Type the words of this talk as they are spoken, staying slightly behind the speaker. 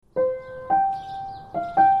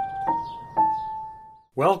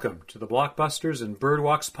Welcome to the Blockbusters and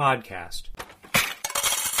Birdwalks podcast.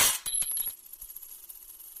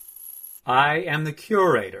 I am the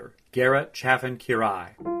curator, Garrett Chaffin-Kirai.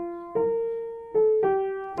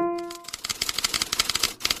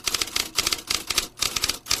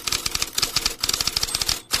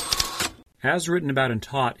 As written about and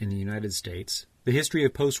taught in the United States, the history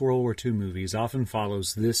of post-World War II movies often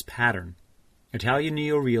follows this pattern: Italian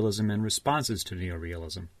neorealism and responses to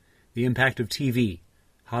neorealism, the impact of TV,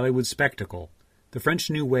 Hollywood spectacle, the French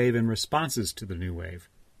New Wave and responses to the New Wave,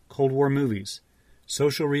 Cold War movies,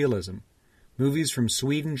 social realism, movies from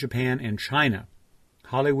Sweden, Japan, and China,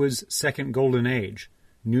 Hollywood's second golden age,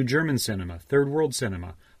 New German cinema, Third World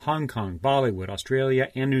cinema, Hong Kong, Bollywood, Australia,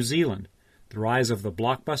 and New Zealand, the rise of the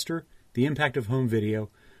blockbuster, the impact of home video,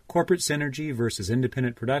 corporate synergy versus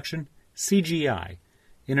independent production, CGI,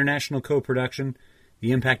 international co-production,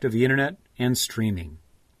 the impact of the internet, and streaming.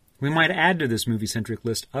 We might add to this movie-centric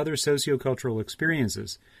list other sociocultural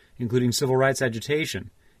experiences, including civil rights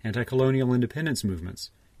agitation, anti-colonial independence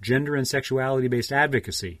movements, gender and sexuality-based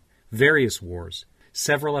advocacy, various wars,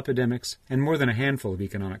 several epidemics, and more than a handful of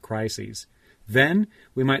economic crises. Then,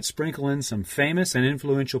 we might sprinkle in some famous and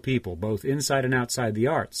influential people, both inside and outside the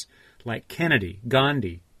arts, like Kennedy,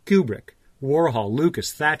 Gandhi, Kubrick, Warhol,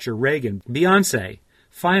 Lucas, Thatcher, Reagan, Beyoncé.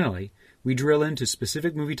 Finally, we drill into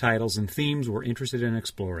specific movie titles and themes we're interested in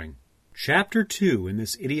exploring. Chapter 2 in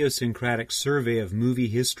this idiosyncratic survey of movie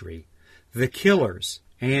history: The Killers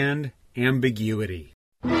and Ambiguity.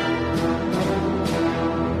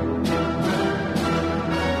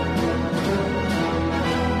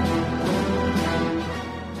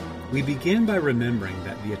 We begin by remembering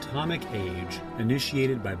that the atomic age,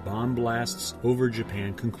 initiated by bomb blasts over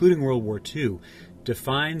Japan concluding World War II,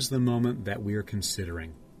 defines the moment that we are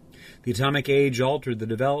considering. The atomic age altered the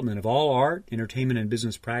development of all art, entertainment, and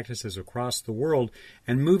business practices across the world,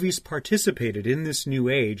 and movies participated in this new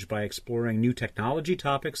age by exploring new technology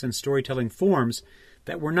topics and storytelling forms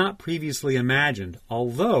that were not previously imagined,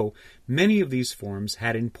 although many of these forms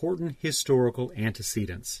had important historical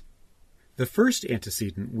antecedents. The first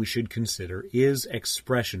antecedent we should consider is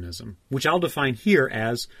expressionism, which I'll define here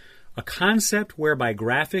as a concept whereby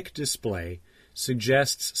graphic display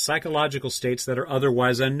suggests psychological states that are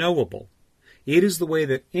otherwise unknowable. It is the way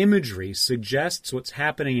that imagery suggests what's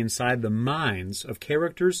happening inside the minds of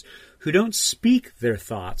characters who don't speak their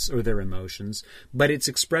thoughts or their emotions, but it's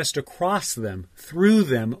expressed across them, through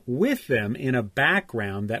them, with them in a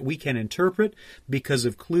background that we can interpret because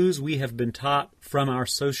of clues we have been taught from our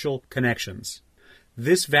social connections.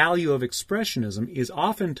 This value of expressionism is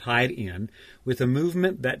often tied in with a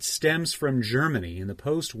movement that stems from Germany in the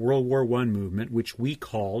post-World War I movement, which we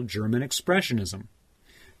call German Expressionism.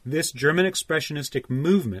 This German expressionistic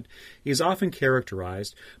movement is often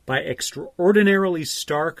characterized by extraordinarily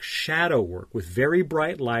stark shadow work with very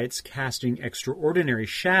bright lights casting extraordinary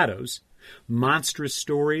shadows, monstrous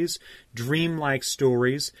stories, dreamlike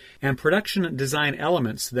stories, and production design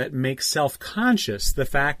elements that make self-conscious the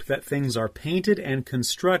fact that things are painted and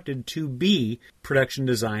constructed to be production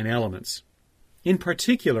design elements. In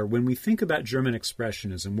particular, when we think about German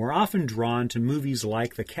Expressionism, we're often drawn to movies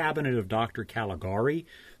like The Cabinet of Dr. Caligari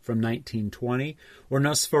from 1920 or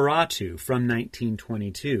Nosferatu from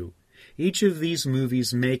 1922. Each of these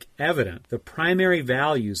movies make evident the primary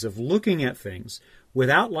values of looking at things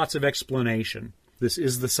without lots of explanation. This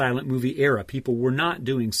is the silent movie era. People were not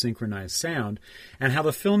doing synchronized sound, and how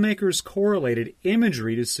the filmmakers correlated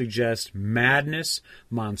imagery to suggest madness,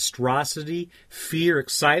 monstrosity, fear,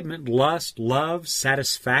 excitement, lust, love,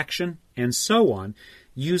 satisfaction, and so on,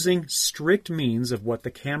 using strict means of what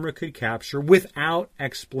the camera could capture without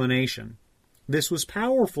explanation. This was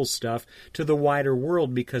powerful stuff to the wider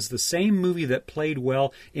world because the same movie that played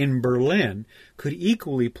well in Berlin could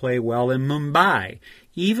equally play well in Mumbai.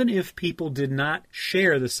 Even if people did not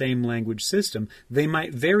share the same language system, they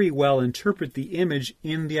might very well interpret the image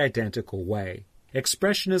in the identical way.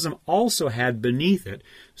 Expressionism also had beneath it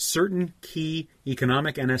certain key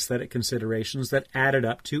economic and aesthetic considerations that added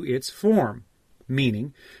up to its form.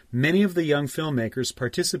 Meaning, many of the young filmmakers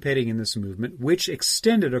participating in this movement, which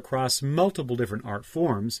extended across multiple different art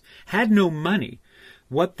forms, had no money.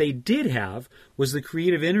 What they did have was the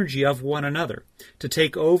creative energy of one another to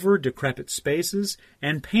take over decrepit spaces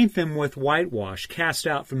and paint them with whitewash cast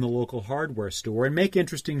out from the local hardware store and make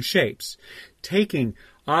interesting shapes, taking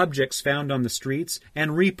objects found on the streets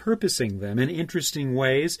and repurposing them in interesting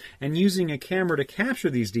ways and using a camera to capture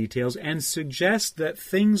these details and suggest that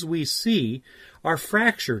things we see are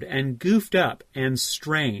fractured and goofed up and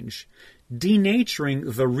strange,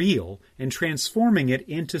 denaturing the real and transforming it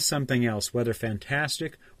into something else, whether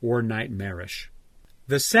fantastic or nightmarish.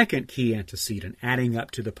 The second key antecedent, adding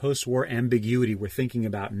up to the post-war ambiguity we're thinking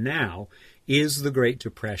about now, is the Great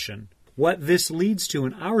Depression. What this leads to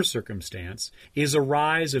in our circumstance is a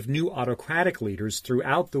rise of new autocratic leaders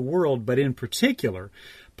throughout the world, but in particular,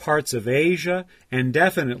 parts of Asia and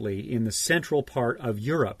definitely in the central part of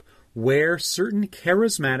Europe, where certain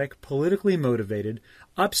charismatic, politically motivated,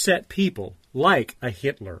 upset people, like a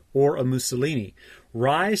Hitler or a Mussolini,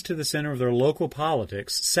 rise to the center of their local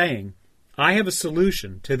politics, saying, I have a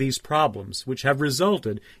solution to these problems which have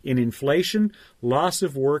resulted in inflation, loss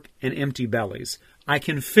of work, and empty bellies. I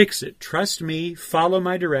can fix it. Trust me, follow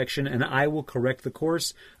my direction, and I will correct the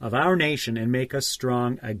course of our nation and make us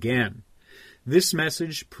strong again. This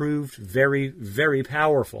message proved very, very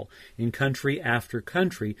powerful in country after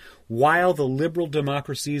country, while the liberal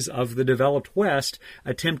democracies of the developed West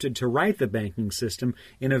attempted to right the banking system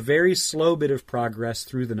in a very slow bit of progress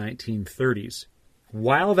through the 1930s.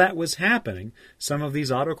 While that was happening, some of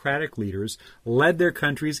these autocratic leaders led their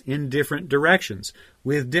countries in different directions,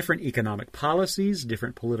 with different economic policies,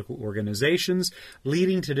 different political organizations,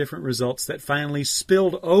 leading to different results that finally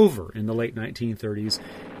spilled over in the late 1930s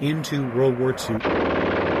into World War II.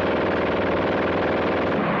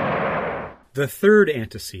 The third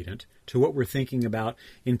antecedent to what we're thinking about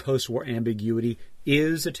in post-war ambiguity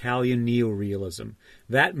is Italian neorealism.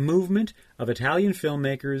 That movement of Italian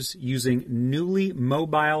filmmakers using newly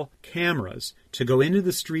mobile cameras to go into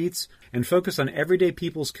the streets and focus on everyday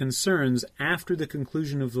people's concerns after the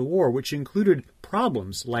conclusion of the war, which included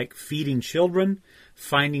problems like feeding children,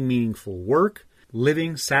 finding meaningful work,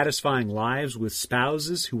 living satisfying lives with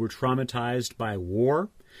spouses who were traumatized by war,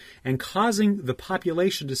 and causing the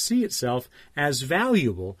population to see itself as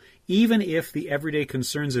valuable, even if the everyday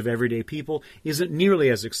concerns of everyday people isn't nearly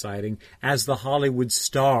as exciting as the Hollywood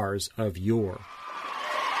stars of yore.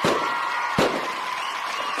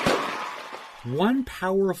 One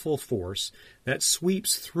powerful force that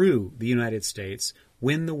sweeps through the United States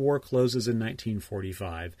when the war closes in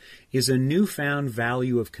 1945 is a newfound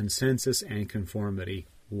value of consensus and conformity.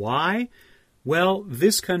 Why? Well,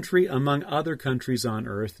 this country, among other countries on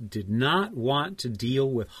Earth, did not want to deal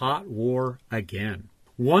with hot war again.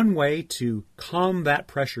 One way to calm that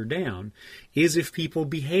pressure down is if people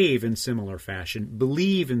behave in similar fashion,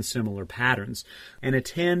 believe in similar patterns, and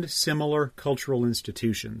attend similar cultural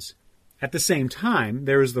institutions. At the same time,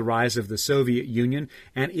 there is the rise of the Soviet Union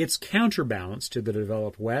and its counterbalance to the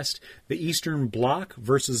developed West, the Eastern Bloc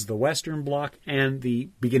versus the Western Bloc, and the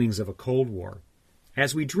beginnings of a Cold War.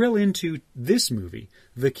 As we drill into this movie,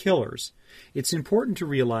 The Killers, it's important to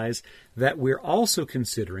realize that we're also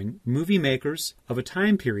considering movie makers of a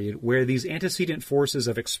time period where these antecedent forces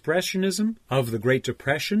of expressionism, of the Great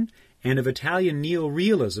Depression, and of Italian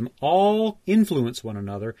neorealism all influence one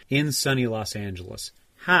another in sunny Los Angeles.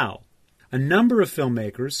 How? A number of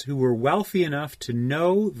filmmakers who were wealthy enough to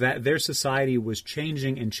know that their society was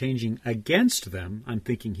changing and changing against them, I'm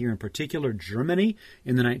thinking here in particular Germany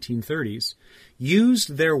in the 1930s,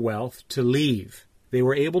 used their wealth to leave. They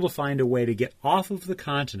were able to find a way to get off of the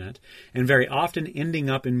continent and very often ending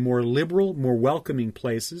up in more liberal, more welcoming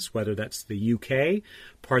places, whether that's the UK,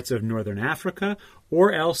 parts of Northern Africa,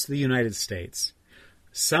 or else the United States.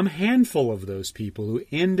 Some handful of those people who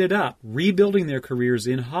ended up rebuilding their careers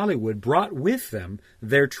in Hollywood brought with them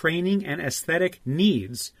their training and aesthetic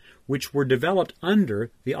needs, which were developed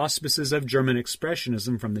under the auspices of German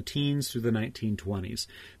Expressionism from the teens through the 1920s,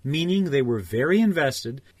 meaning they were very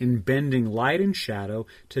invested in bending light and shadow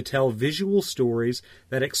to tell visual stories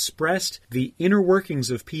that expressed the inner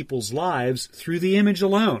workings of people's lives through the image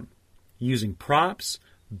alone, using props,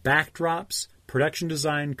 backdrops, production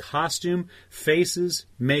design, costume, faces,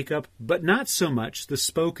 makeup, but not so much the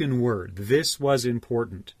spoken word. This was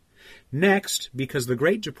important. Next, because the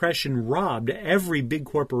Great Depression robbed every big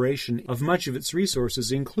corporation of much of its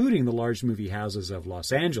resources, including the large movie houses of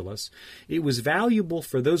Los Angeles, it was valuable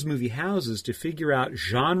for those movie houses to figure out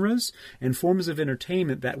genres and forms of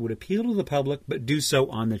entertainment that would appeal to the public but do so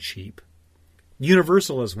on the cheap.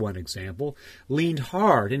 Universal, as one example, leaned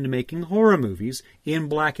hard into making horror movies in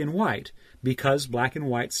black and white because black and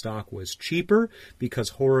white stock was cheaper, because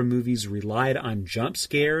horror movies relied on jump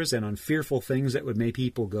scares and on fearful things that would make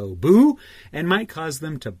people go boo and might cause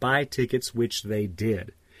them to buy tickets, which they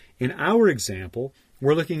did. In our example,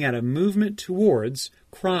 we're looking at a movement towards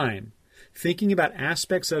crime, thinking about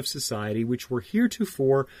aspects of society which were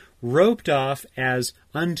heretofore roped off as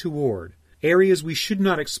untoward, areas we should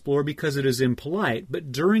not explore because it is impolite,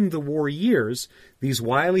 but during the war years, these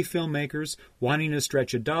wily filmmakers wanting to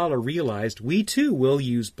stretch a dollar realized we too will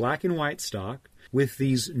use black and white stock, with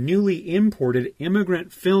these newly imported immigrant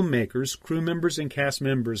filmmakers, crew members and cast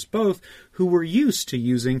members both, who were used to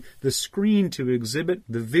using the screen to exhibit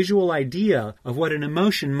the visual idea of what an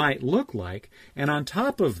emotion might look like. And on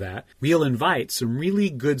top of that, we'll invite some really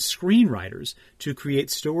good screenwriters to create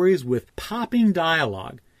stories with popping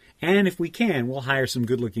dialogue. And if we can, we'll hire some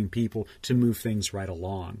good-looking people to move things right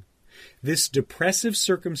along. This depressive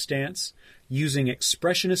circumstance, using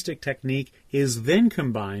expressionistic technique, is then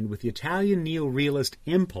combined with the Italian neorealist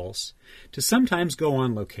impulse to sometimes go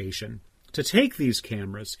on location, to take these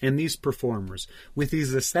cameras and these performers with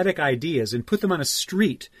these aesthetic ideas and put them on a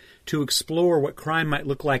street to explore what crime might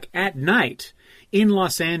look like at night in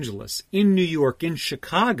Los Angeles, in New York, in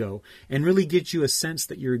Chicago, and really get you a sense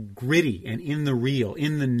that you're gritty and in the real,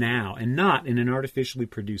 in the now, and not in an artificially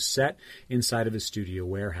produced set inside of a studio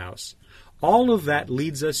warehouse. All of that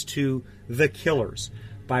leads us to The Killers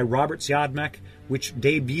by Robert Siodmak, which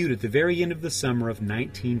debuted at the very end of the summer of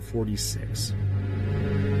 1946.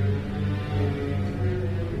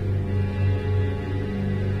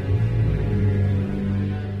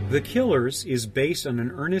 The Killers is based on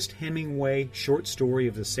an Ernest Hemingway short story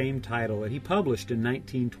of the same title that he published in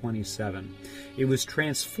 1927. It was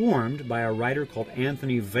transformed by a writer called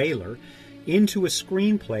Anthony Vayler into a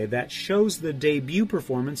screenplay that shows the debut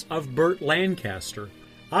performance of Burt Lancaster.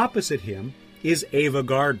 Opposite him is Ava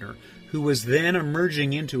Gardner, who was then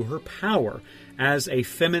emerging into her power as a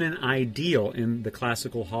feminine ideal in the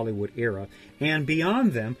classical Hollywood era, and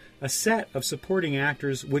beyond them, a set of supporting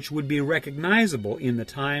actors which would be recognizable in the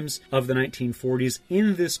times of the 1940s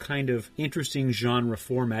in this kind of interesting genre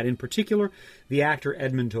format. In particular, the actor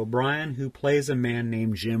Edmund O'Brien, who plays a man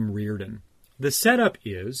named Jim Reardon. The setup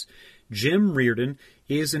is Jim Reardon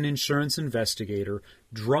is an insurance investigator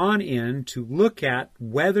drawn in to look at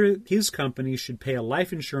whether his company should pay a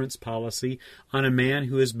life insurance policy on a man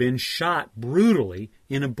who has been shot brutally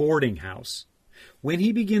in a boarding house. When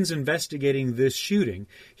he begins investigating this shooting,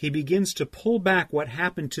 he begins to pull back what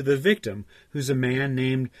happened to the victim, who's a man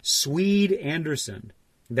named Swede Anderson.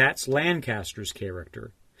 That's Lancaster's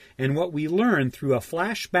character. And what we learn through a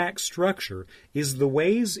flashback structure is the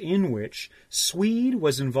ways in which Swede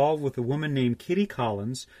was involved with a woman named Kitty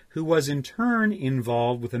Collins, who was in turn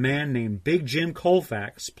involved with a man named Big Jim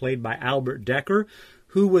Colfax, played by Albert Decker,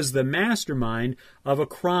 who was the mastermind of a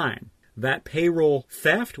crime. That payroll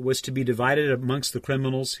theft was to be divided amongst the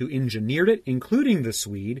criminals who engineered it, including the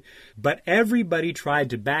Swede, but everybody tried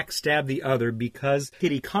to backstab the other because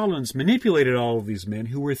Kitty Collins manipulated all of these men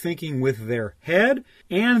who were thinking with their head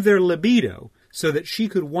and their libido so that she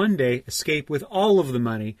could one day escape with all of the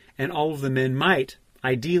money and all of the men might,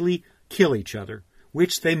 ideally, kill each other,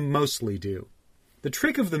 which they mostly do. The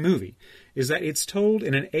trick of the movie is that it's told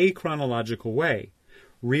in an achronological way.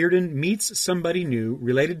 Reardon meets somebody new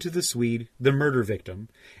related to the Swede, the murder victim,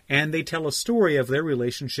 and they tell a story of their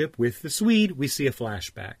relationship with the Swede. We see a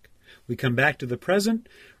flashback. We come back to the present.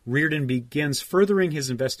 Reardon begins furthering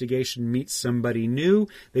his investigation, meets somebody new.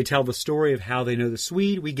 They tell the story of how they know the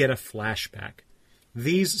Swede. We get a flashback.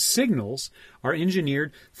 These signals are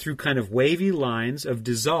engineered through kind of wavy lines of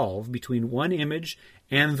dissolve between one image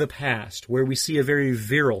and the past, where we see a very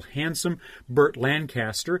virile, handsome Burt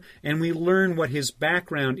Lancaster, and we learn what his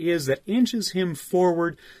background is that inches him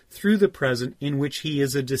forward through the present, in which he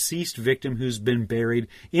is a deceased victim who's been buried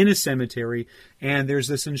in a cemetery, and there's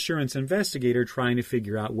this insurance investigator trying to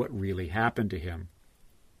figure out what really happened to him.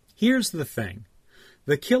 Here's the thing.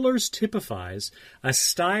 The Killers typifies a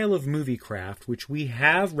style of movie craft which we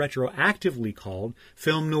have retroactively called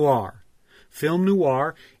film noir. Film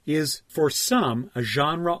noir is, for some, a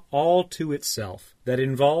genre all to itself that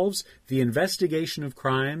involves the investigation of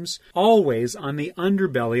crimes, always on the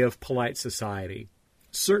underbelly of polite society.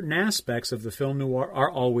 Certain aspects of the film noir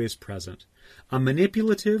are always present. A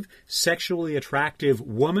manipulative, sexually attractive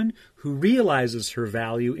woman who realizes her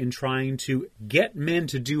value in trying to get men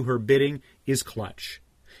to do her bidding is clutch.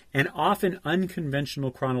 An often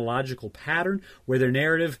unconventional chronological pattern where the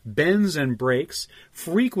narrative bends and breaks,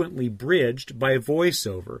 frequently bridged by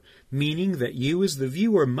voiceover, meaning that you as the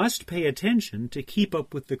viewer must pay attention to keep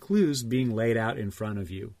up with the clues being laid out in front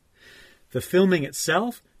of you. The filming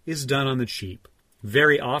itself is done on the cheap.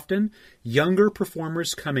 Very often, younger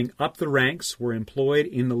performers coming up the ranks were employed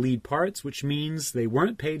in the lead parts, which means they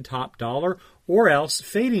weren't paid top dollar, or else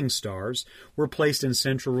fading stars were placed in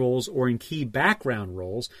central roles or in key background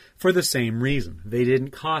roles for the same reason. They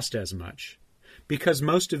didn't cost as much. Because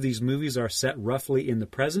most of these movies are set roughly in the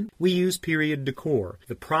present, we use period decor,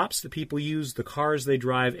 the props that people use, the cars they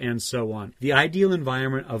drive, and so on. The ideal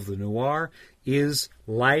environment of the noir is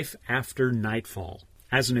life after nightfall.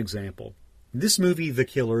 As an example, This movie, The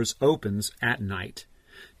Killers, opens at night.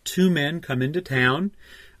 Two men come into town,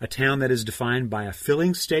 a town that is defined by a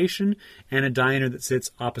filling station and a diner that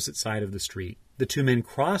sits opposite side of the street. The two men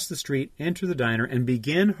cross the street, enter the diner, and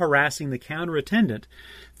begin harassing the counter attendant.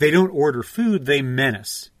 They don't order food, they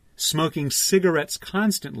menace, smoking cigarettes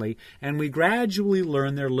constantly, and we gradually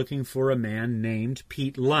learn they're looking for a man named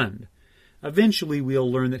Pete Lund. Eventually,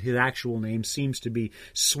 we'll learn that his actual name seems to be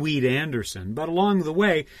Swede Anderson, but along the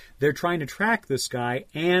way, they're trying to track this guy,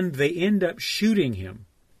 and they end up shooting him.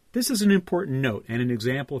 This is an important note and an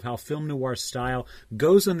example of how film noir style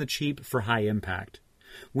goes on the cheap for high impact.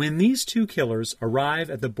 When these two killers arrive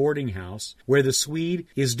at the boarding house where the Swede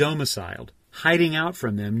is domiciled, hiding out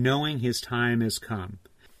from them, knowing his time has come,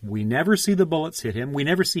 we never see the bullets hit him. We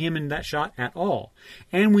never see him in that shot at all.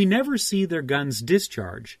 And we never see their guns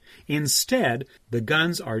discharge. Instead, the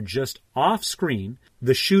guns are just off-screen,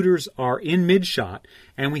 the shooters are in mid-shot,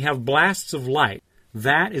 and we have blasts of light.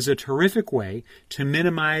 That is a terrific way to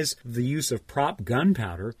minimize the use of prop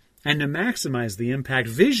gunpowder and to maximize the impact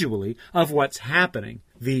visually of what's happening.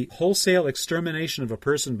 The wholesale extermination of a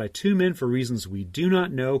person by two men for reasons we do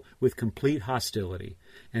not know with complete hostility.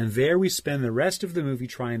 And there we spend the rest of the movie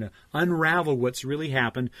trying to unravel what's really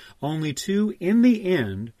happened, only to, in the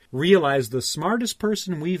end, realize the smartest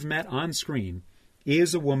person we've met on screen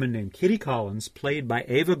is a woman named Kitty Collins, played by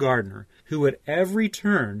Ava Gardner, who at every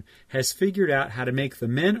turn has figured out how to make the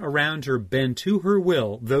men around her bend to her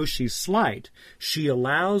will. Though she's slight, she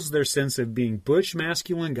allows their sense of being butch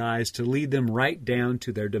masculine guys to lead them right down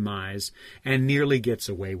to their demise, and nearly gets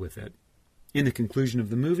away with it. In the conclusion of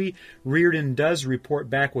the movie, Reardon does report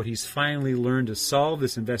back what he's finally learned to solve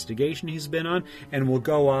this investigation he's been on, and will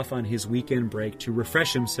go off on his weekend break to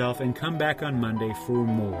refresh himself and come back on Monday for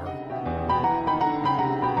more.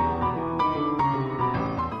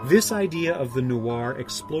 This idea of the noir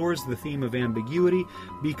explores the theme of ambiguity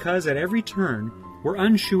because at every turn, we're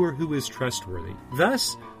unsure who is trustworthy.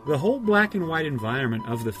 Thus, the whole black and white environment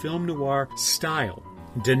of the film noir style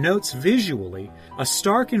denotes visually a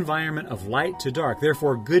stark environment of light to dark,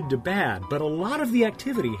 therefore good to bad, but a lot of the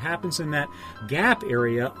activity happens in that gap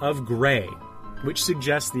area of gray, which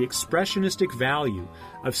suggests the expressionistic value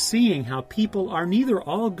of seeing how people are neither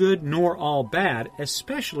all good nor all bad,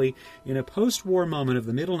 especially in a post-war moment of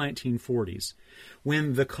the middle 1940s,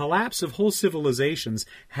 when the collapse of whole civilizations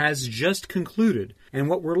has just concluded, and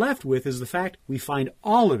what we're left with is the fact we find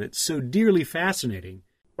all of it so dearly fascinating.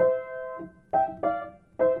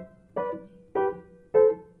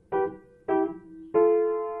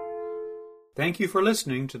 Thank you for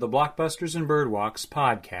listening to the Blockbusters and Birdwalks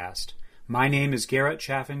podcast. My name is Garrett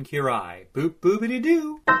Chaffin Kirai. Boop boopity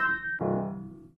doo.